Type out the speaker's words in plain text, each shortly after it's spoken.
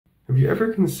Have you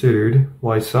ever considered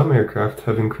why some aircraft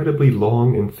have incredibly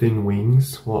long and thin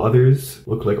wings, while others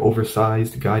look like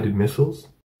oversized guided missiles?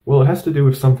 Well, it has to do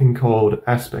with something called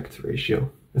aspect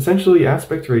ratio. Essentially,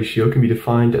 aspect ratio can be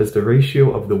defined as the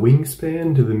ratio of the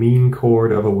wingspan to the mean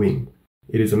chord of a wing.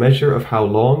 It is a measure of how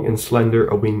long and slender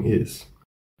a wing is.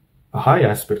 A high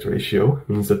aspect ratio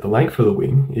means that the length of the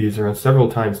wing is around several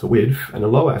times the width, and a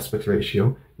low aspect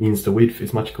ratio means the width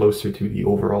is much closer to the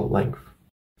overall length.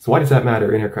 So why does that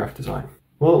matter in aircraft design?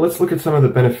 Well, let's look at some of the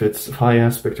benefits of high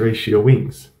aspect ratio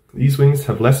wings. These wings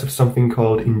have less of something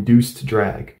called induced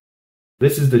drag.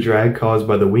 This is the drag caused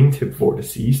by the wingtip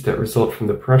vortices that result from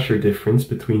the pressure difference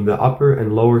between the upper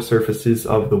and lower surfaces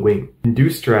of the wing.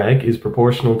 Induced drag is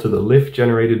proportional to the lift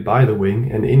generated by the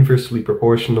wing and inversely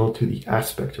proportional to the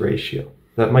aspect ratio.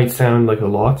 That might sound like a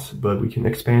lot, but we can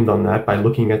expand on that by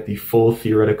looking at the full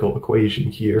theoretical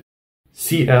equation here.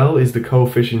 CL is the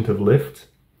coefficient of lift,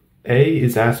 A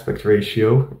is aspect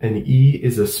ratio, and E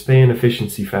is a span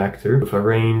efficiency factor with a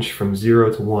range from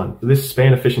 0 to 1. So this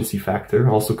span efficiency factor,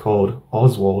 also called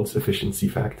Oswald's efficiency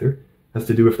factor, has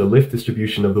to do with the lift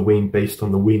distribution of the wing based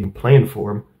on the wing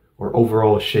planform, or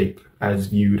overall shape, as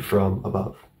viewed from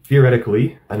above.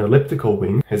 Theoretically, an elliptical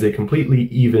wing has a completely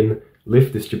even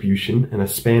lift distribution and a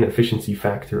span efficiency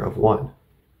factor of 1.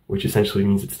 Which essentially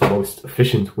means it's the most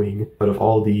efficient wing out of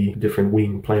all the different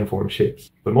wing planform shapes.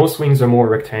 But most wings are more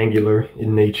rectangular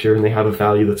in nature, and they have a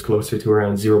value that's closer to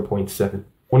around 0.7.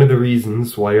 One of the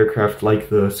reasons why aircraft like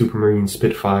the Supermarine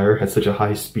Spitfire had such a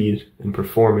high speed and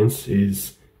performance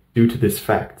is due to this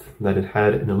fact, that it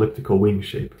had an elliptical wing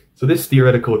shape. So this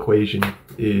theoretical equation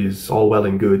is all well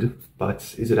and good,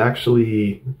 but is it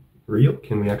actually real?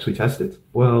 Can we actually test it?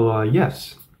 Well,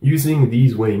 yes. Using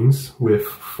these wings with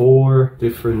 4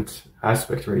 different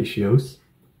aspect ratios,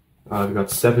 we've got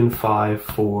 7, 5,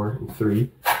 4, and 3. We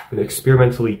can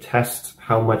experimentally test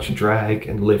how much drag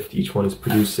and lift each one is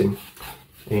producing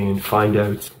and find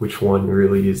out which one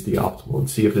really is the optimal and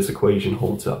see if this equation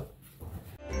holds up.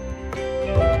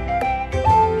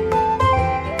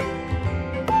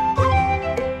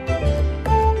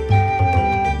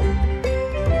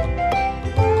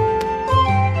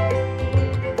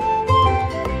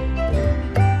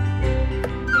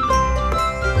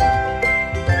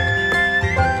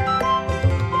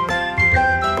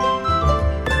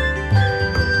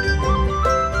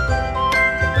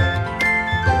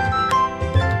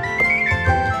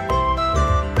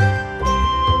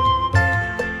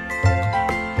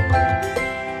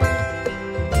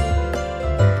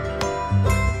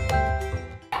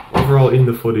 Overall, in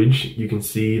the footage, you can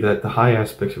see that the high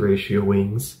aspect ratio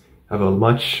wings have a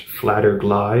much flatter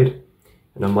glide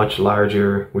and a much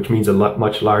larger, which means a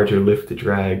much larger lift to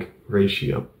drag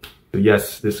ratio. So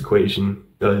yes, this equation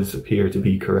does appear to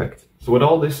be correct. So what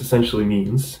all this essentially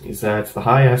means is that the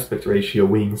high aspect ratio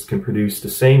wings can produce the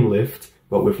same lift,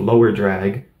 but with lower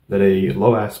drag that a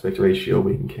low aspect ratio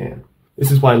wing can. This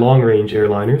is why long-range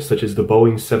airliners such as the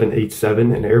Boeing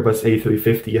 787 and Airbus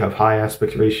A350 have high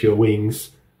aspect ratio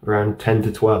wings around 10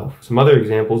 to 12. Some other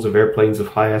examples of airplanes of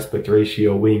high aspect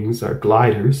ratio wings are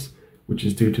gliders, which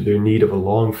is due to their need of a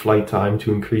long flight time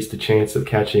to increase the chance of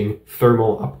catching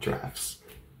thermal updrafts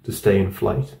to stay in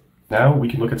flight. Now we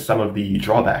can look at some of the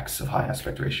drawbacks of high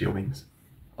aspect ratio wings.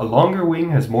 A longer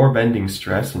wing has more bending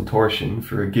stress and torsion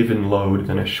for a given load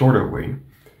than a shorter wing,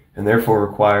 and therefore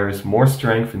requires more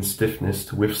strength and stiffness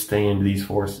to withstand these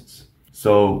forces.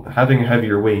 So having a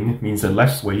heavier wing means that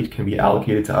less weight can be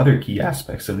allocated to other key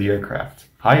aspects of the aircraft.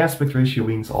 High aspect ratio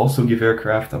wings also give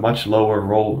aircraft a much lower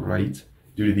roll rate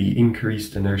due to the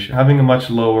increased inertia. Having a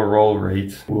much lower roll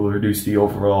rate will reduce the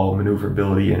overall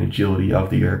maneuverability and agility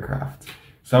of the aircraft.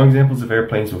 Some examples of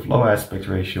airplanes with low aspect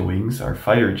ratio wings are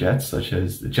fighter jets such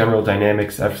as the General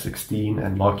Dynamics F-16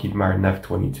 and Lockheed Martin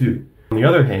F-22. On the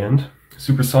other hand,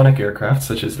 supersonic aircraft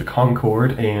such as the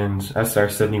Concorde and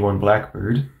SR-71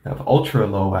 Blackbird have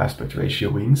ultra-low aspect ratio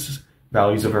wings,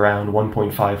 values of around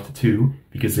 1.5 to 2,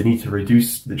 because they need to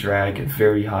reduce the drag at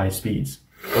very high speeds.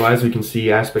 So as we can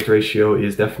see, aspect ratio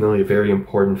is definitely a very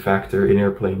important factor in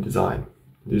airplane design.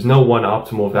 There's no one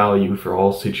optimal value for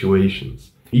all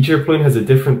situations. Each airplane has a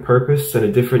different purpose and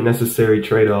a different necessary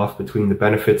trade-off between the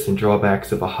benefits and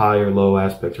drawbacks of a high or low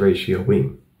aspect ratio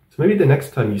wing. So maybe the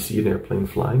next time you see an airplane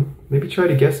flying, maybe try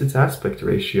to guess its aspect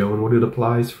ratio and what it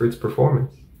applies for its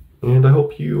performance. And I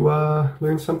hope you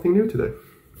learned something new today.